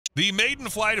The maiden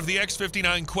flight of the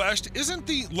X-59 QueSST isn't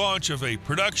the launch of a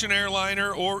production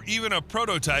airliner or even a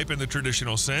prototype in the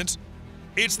traditional sense.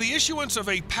 It's the issuance of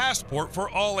a passport for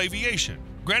all aviation,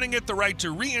 granting it the right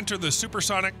to re-enter the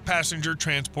supersonic passenger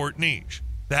transport niche.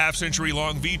 The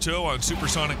half-century-long veto on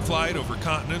supersonic flight over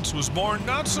continents was born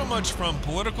not so much from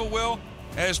political will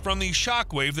as from the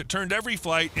shockwave that turned every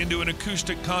flight into an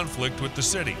acoustic conflict with the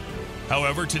city.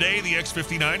 However, today the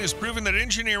X-59 has proven that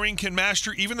engineering can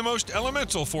master even the most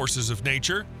elemental forces of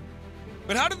nature.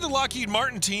 But how did the Lockheed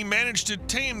Martin team manage to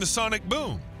tame the sonic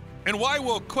boom? And why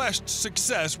will QueSST's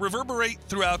success reverberate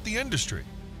throughout the industry?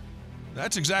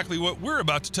 That's exactly what we're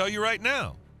about to tell you right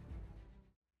now.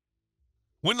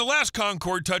 When the last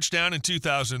Concorde touched down in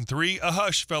 2003, a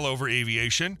hush fell over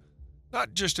aviation.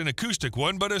 Not just an acoustic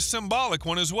one, but a symbolic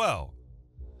one as well.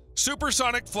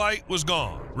 Supersonic flight was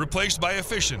gone, replaced by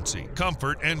efficiency,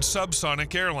 comfort, and subsonic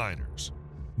airliners.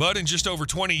 But in just over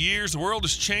 20 years, the world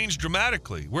has changed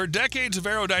dramatically. Where decades of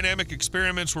aerodynamic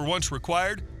experiments were once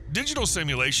required, digital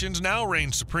simulations now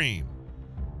reign supreme.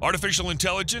 Artificial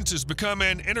intelligence has become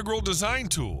an integral design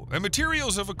tool, and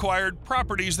materials have acquired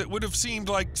properties that would have seemed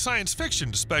like science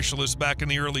fiction to specialists back in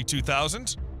the early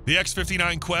 2000s. The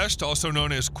X-59 QueSST, also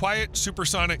known as Quiet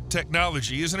Supersonic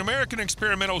Technology, is an American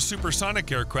experimental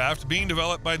supersonic aircraft being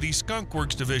developed by the Skunk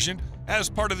Works division as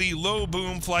part of the Low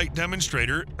Boom Flight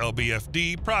Demonstrator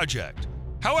 (LBFD) project.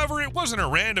 However, it wasn't a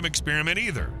random experiment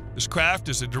either. This craft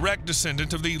is a direct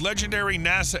descendant of the legendary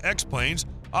NASA X-planes,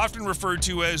 often referred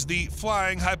to as the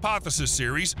Flying Hypothesis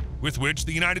series, with which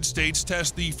the United States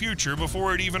tests the future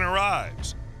before it even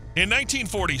arrives. In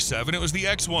 1947, it was the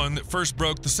X-1 that first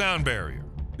broke the sound barrier,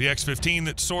 the X-15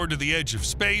 that soared to the edge of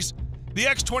space, the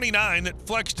X-29 that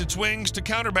flexed its wings to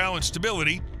counterbalance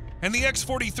stability, and the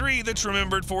X-43 that's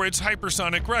remembered for its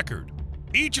hypersonic record.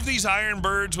 Each of these iron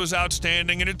birds was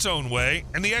outstanding in its own way,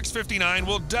 and the X-59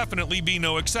 will definitely be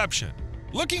no exception.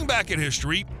 Looking back at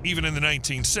history, even in the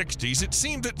 1960s, it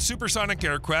seemed that supersonic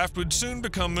aircraft would soon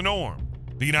become the norm.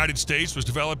 The United States was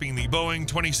developing the Boeing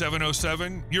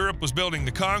 2707, Europe was building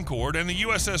the Concorde, and the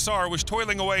USSR was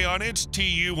toiling away on its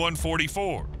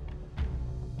Tu-144.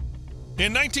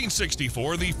 In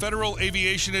 1964, the Federal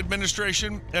Aviation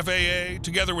Administration, FAA,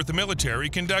 together with the military,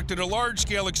 conducted a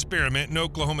large-scale experiment in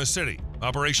Oklahoma City,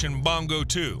 Operation Bongo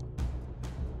 2.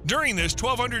 During this,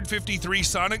 1,253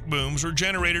 sonic booms were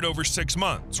generated over 6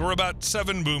 months, or about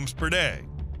 7 booms per day.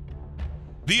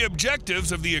 The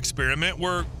objectives of the experiment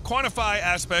were quantify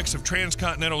aspects of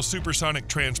transcontinental supersonic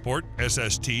transport,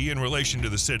 SST, in relation to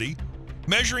the city,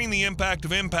 measuring the impact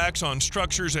of impacts on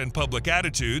structures and public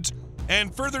attitudes,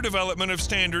 and further development of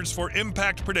standards for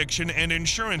impact prediction and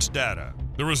insurance data.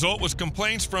 The result was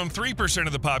complaints from 3%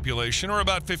 of the population, or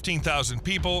about 15,000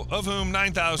 people, of whom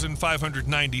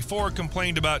 9,594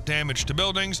 complained about damage to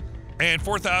buildings, and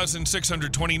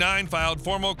 4,629 filed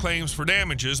formal claims for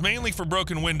damages, mainly for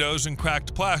broken windows and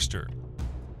cracked plaster.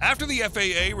 After the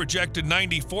FAA rejected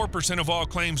 94% of all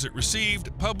claims it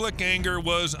received, public anger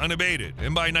was unabated,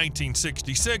 and by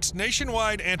 1966,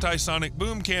 nationwide anti-sonic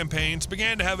boom campaigns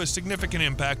began to have a significant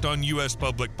impact on U.S.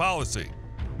 public policy.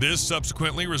 This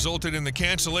subsequently resulted in the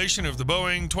cancellation of the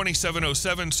Boeing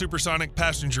 2707 supersonic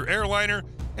passenger airliner,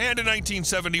 and in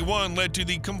 1971 led to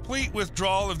the complete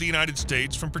withdrawal of the United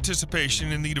States from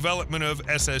participation in the development of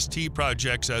SST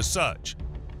projects as such.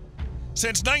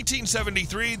 Since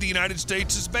 1973, the United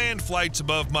States has banned flights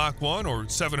above Mach 1 or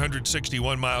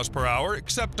 761 miles per hour,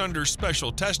 except under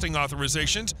special testing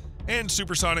authorizations, and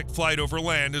supersonic flight over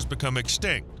land has become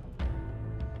extinct.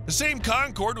 The same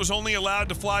Concorde was only allowed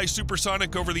to fly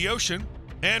supersonic over the ocean,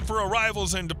 and for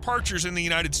arrivals and departures in the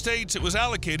United States, it was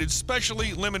allocated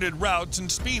specially limited routes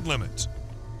and speed limits.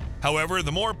 However,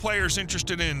 the more players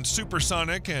interested in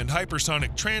supersonic and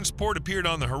hypersonic transport appeared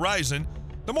on the horizon,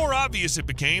 the more obvious it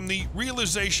became the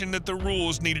realization that the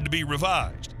rules needed to be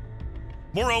revised.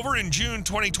 Moreover, in June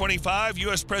 2025,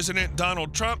 U.S. President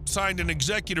Donald Trump signed an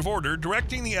executive order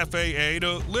directing the FAA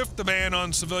to lift the ban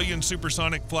on civilian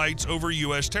supersonic flights over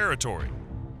U.S. territory.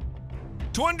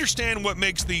 To understand what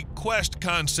makes the QueSST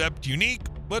concept unique,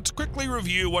 let's quickly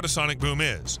review what a sonic boom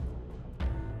is.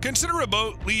 Consider a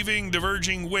boat leaving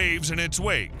diverging waves in its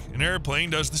wake. An airplane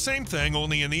does the same thing,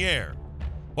 only in the air.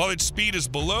 While its speed is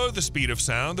below the speed of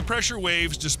sound, the pressure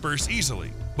waves disperse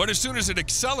easily. But as soon as it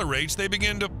accelerates, they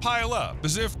begin to pile up,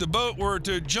 as if the boat were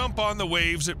to jump on the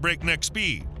waves at breakneck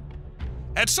speed.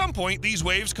 At some point, these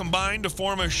waves combine to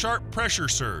form a sharp pressure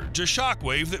surge, a shock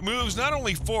wave that moves not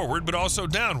only forward but also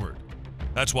downward.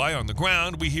 That's why on the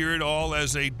ground we hear it all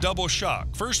as a double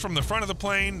shock, first from the front of the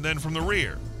plane, then from the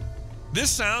rear. This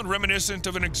sound, reminiscent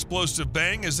of an explosive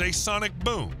bang, is a sonic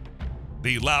boom.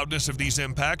 The loudness of these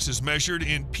impacts is measured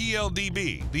in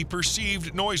PLDB, the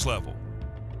perceived noise level.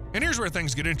 And here's where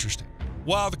things get interesting.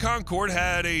 While the Concorde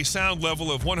had a sound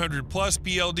level of 100 plus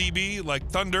PLDB like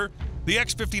thunder, the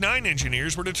X-59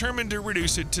 engineers were determined to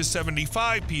reduce it to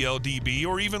 75 PLDB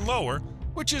or even lower,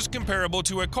 which is comparable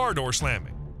to a car door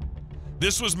slamming.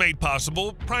 This was made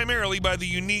possible primarily by the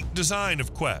unique design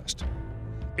of QueSST.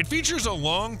 It features a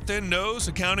long, thin nose,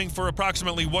 accounting for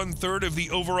approximately 1/3 of the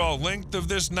overall length of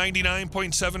this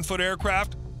 99.7-foot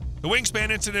aircraft. The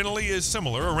wingspan, incidentally, is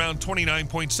similar, around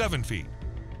 29.7 feet.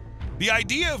 The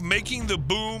idea of making the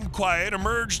boom quiet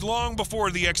emerged long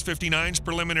before the X-59's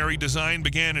preliminary design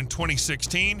began in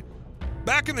 2016.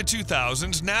 Back in the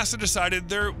 2000s, NASA decided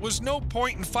there was no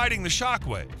point in fighting the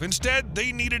shockwave. Instead,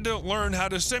 they needed to learn how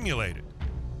to simulate it.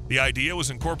 The idea was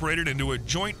incorporated into a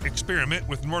joint experiment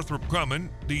with Northrop Grumman,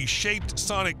 the Shaped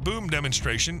Sonic Boom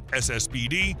Demonstration,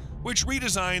 SSBD, which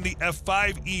redesigned the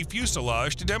F-5E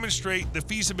fuselage to demonstrate the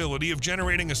feasibility of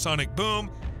generating a sonic boom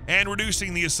and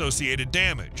reducing the associated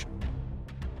damage.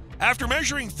 After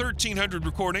measuring 1,300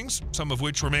 recordings, some of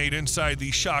which were made inside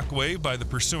the shockwave by the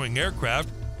pursuing aircraft,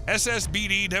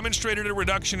 SSBD demonstrated a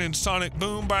reduction in sonic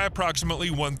boom by approximately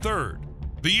 1/3.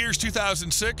 The years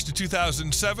 2006 to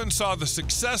 2007 saw the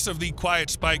success of the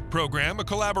Quiet Spike program, a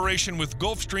collaboration with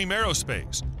Gulfstream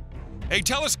Aerospace. A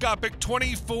telescopic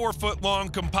 24-foot-long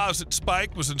composite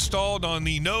spike was installed on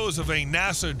the nose of a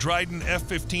NASA Dryden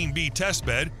F-15B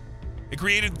testbed. It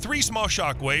created 3 small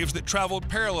shock waves that traveled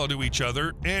parallel to each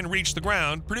other and reached the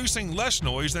ground, producing less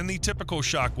noise than the typical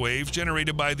shock waves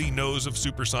generated by the nose of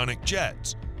supersonic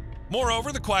jets.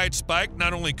 Moreover, the Quiet Spike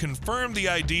not only confirmed the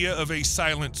idea of a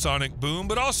silent sonic boom,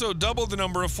 but also doubled the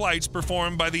number of flights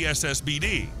performed by the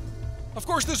SSBD. Of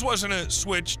course, this wasn't a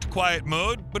switch to quiet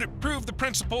mode, but it proved the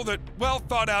principle that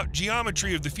well-thought-out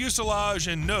geometry of the fuselage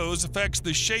and nose affects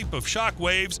the shape of shock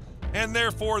waves and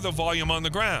therefore the volume on the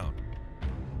ground.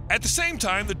 At the same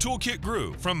time, the toolkit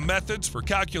grew, from methods for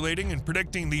calculating and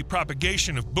predicting the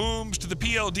propagation of booms to the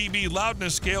PLDB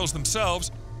loudness scales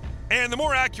themselves, and the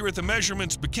more accurate the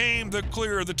measurements became, the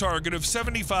clearer the target of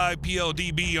 75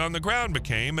 PLDB on the ground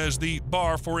became as the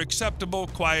bar for acceptable,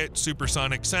 quiet,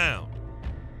 supersonic sound.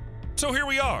 So here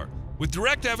we are, with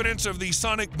direct evidence of the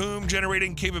sonic boom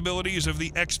generating capabilities of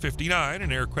the X-59,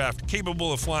 an aircraft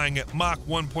capable of flying at Mach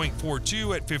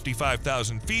 1.42 at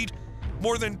 55,000 feet,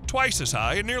 more than twice as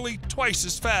high and nearly twice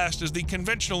as fast as the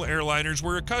conventional airliners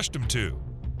we're accustomed to.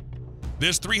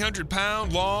 This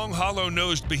 300-pound, long,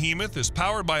 hollow-nosed behemoth is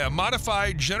powered by a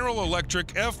modified General Electric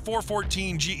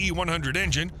F414 GE100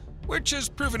 engine, which has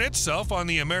proven itself on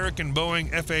the American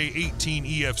Boeing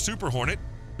FA-18EF Super Hornet,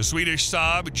 the Swedish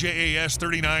Saab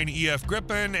JAS-39EF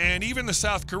Gripen, and even the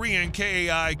South Korean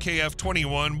KAI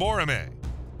KF-21 Borame.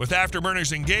 With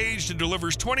afterburners engaged, it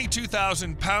delivers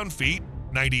 22,000 pound-feet,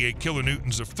 98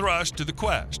 kilonewtons of thrust to the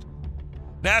QueSST.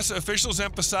 NASA officials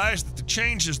emphasized that the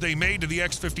changes they made to the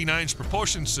X-59's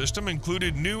propulsion system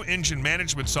included new engine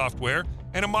management software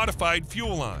and a modified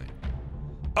fuel line.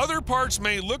 Other parts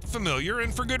may look familiar,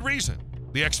 and for good reason.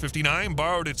 The X-59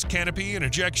 borrowed its canopy and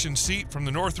ejection seat from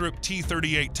the Northrop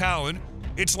T-38 Talon,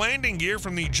 its landing gear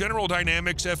from the General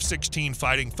Dynamics F-16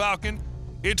 Fighting Falcon,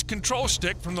 its control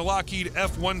stick from the Lockheed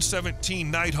F-117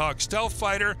 Nighthawk stealth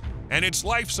fighter, and its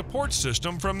life support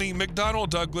system from the McDonnell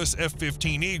Douglas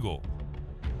F-15 Eagle.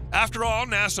 After all,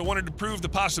 NASA wanted to prove the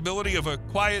possibility of a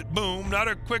quiet boom, not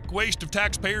a quick waste of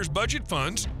taxpayers' budget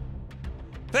funds.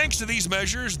 Thanks to these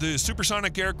measures, the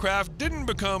supersonic aircraft didn't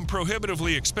become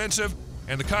prohibitively expensive,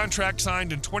 and the contract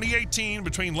signed in 2018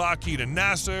 between Lockheed and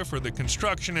NASA for the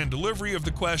construction and delivery of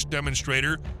the QueSST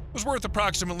demonstrator was worth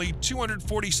approximately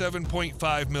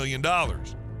 $247.5 million.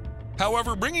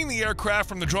 However, bringing the aircraft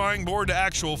from the drawing board to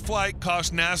actual flight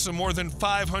cost NASA more than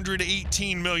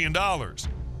 $518 million.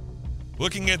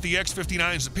 Looking at the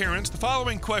X-59's appearance, the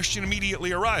following question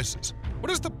immediately arises. What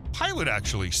does the pilot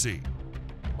actually see?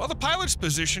 Well, the pilot's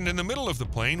positioned in the middle of the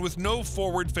plane with no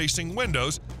forward-facing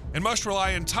windows and must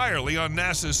rely entirely on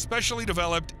NASA's specially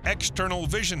developed External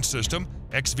Vision System,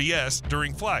 XVS,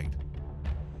 during flight.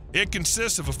 It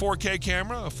consists of a 4K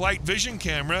camera, a flight vision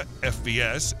camera,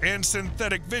 FVS, and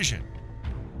synthetic vision.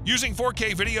 Using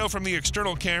 4K video from the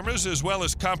external cameras as well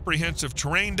as comprehensive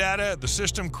terrain data, the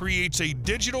system creates a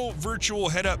digital virtual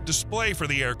head-up display for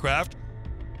the aircraft.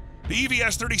 The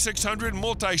EVS 3600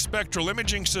 multispectral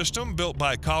imaging system, built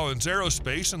by Collins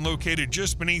Aerospace and located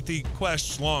just beneath the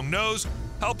QueSST's long nose,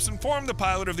 helps inform the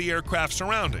pilot of the aircraft's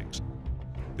surroundings.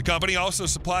 The company also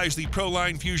supplies the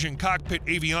ProLine Fusion cockpit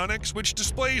avionics, which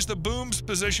displays the boom's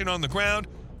position on the ground,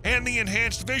 and the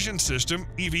Enhanced Vision System,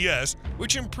 EVS,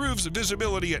 which improves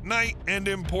visibility at night and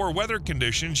in poor weather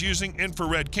conditions using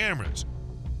infrared cameras.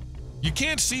 You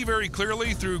can't see very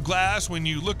clearly through glass when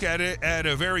you look at it at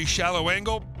a very shallow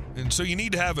angle, and so you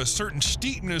need to have a certain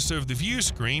steepness of the view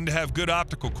screen to have good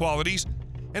optical qualities,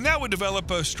 and that would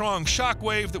develop a strong shock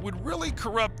wave that would really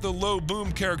corrupt the low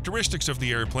boom characteristics of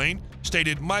the airplane,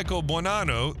 stated Michael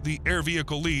Buonanno, the air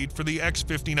vehicle lead for the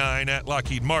X-59 at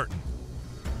Lockheed Martin.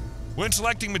 When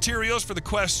selecting materials for the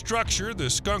QueSST structure, the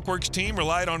Skunk Works team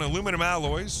relied on aluminum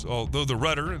alloys, although the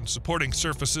rudder and supporting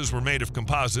surfaces were made of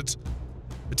composites.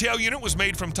 The tail unit was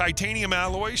made from titanium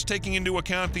alloys, taking into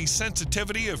account the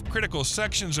sensitivity of critical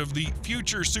sections of the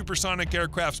future supersonic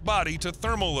aircraft's body to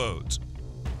thermal loads.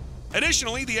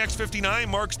 Additionally, the X-59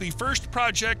 marks the first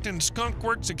project in Skunk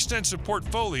Works' extensive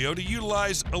portfolio to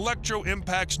utilize Electro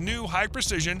Impact's new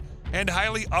high-precision and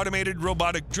highly automated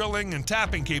robotic drilling and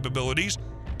tapping capabilities,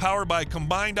 powered by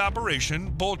combined operation,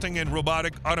 bolting and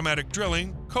robotic automatic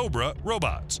drilling, Cobra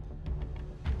robots.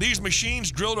 These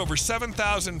machines drilled over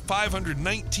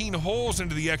 7,519 holes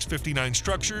into the X-59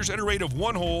 structures at a rate of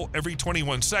 1 hole every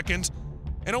 21 seconds,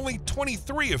 and only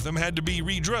 23 of them had to be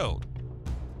re-drilled.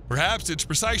 Perhaps it's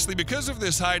precisely because of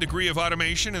this high degree of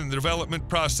automation in the development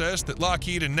process that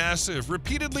Lockheed and NASA have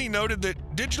repeatedly noted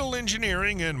that digital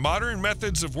engineering and modern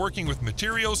methods of working with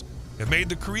materials have made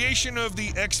the creation of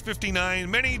the X-59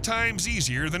 many times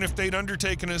easier than if they'd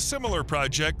undertaken a similar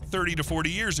project 30 to 40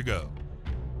 years ago.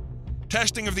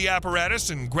 Testing of the apparatus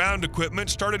and ground equipment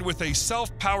started with a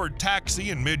self-powered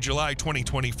taxi in mid-July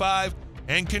 2025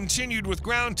 and continued with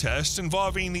ground tests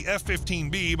involving the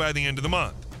F-15B by the end of the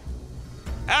month.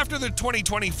 After the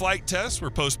 2020 flight tests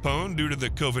were postponed due to the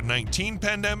COVID-19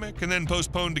 pandemic and then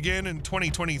postponed again in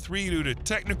 2023 due to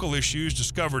technical issues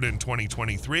discovered in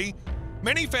 2023,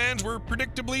 many fans were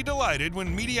predictably delighted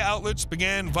when media outlets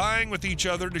began vying with each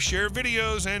other to share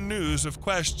videos and news of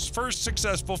QueSST's first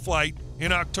successful flight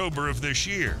in October of this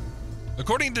year.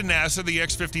 According to NASA, the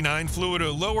X-59 flew at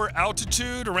a lower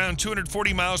altitude, around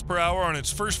 240 miles per hour on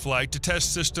its first flight to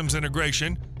test systems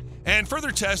integration, and further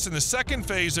tests in the second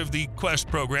phase of the QueSST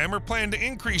program are planned to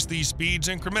increase these speeds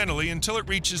incrementally until it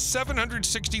reaches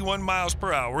 761 miles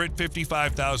per hour at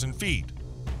 55,000 feet.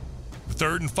 The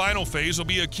third and final phase will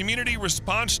be a community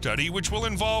response study which will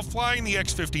involve flying the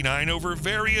X-59 over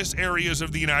various areas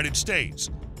of the United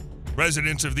States.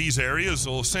 Residents of these areas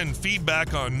will send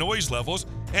feedback on noise levels,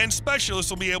 and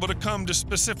specialists will be able to come to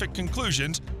specific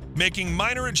conclusions, making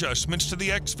minor adjustments to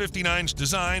the X-59's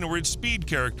design or its speed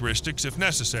characteristics if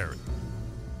necessary.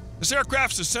 This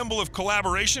aircraft's a symbol of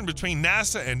collaboration between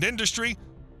NASA and industry.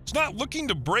 It's not looking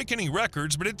to break any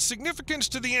records, but its significance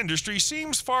to the industry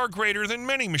seems far greater than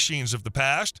many machines of the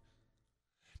past.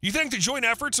 Do you think the joint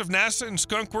efforts of NASA and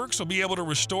Skunk Works will be able to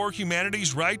restore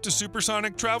humanity's right to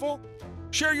supersonic travel?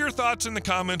 Share your thoughts in the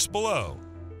comments below.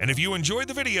 And if you enjoyed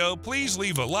the video, please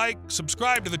leave a like,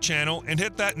 subscribe to the channel, and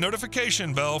hit that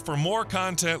notification bell for more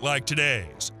content like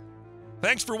today's.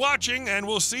 Thanks for watching, and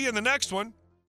we'll see you in the next one.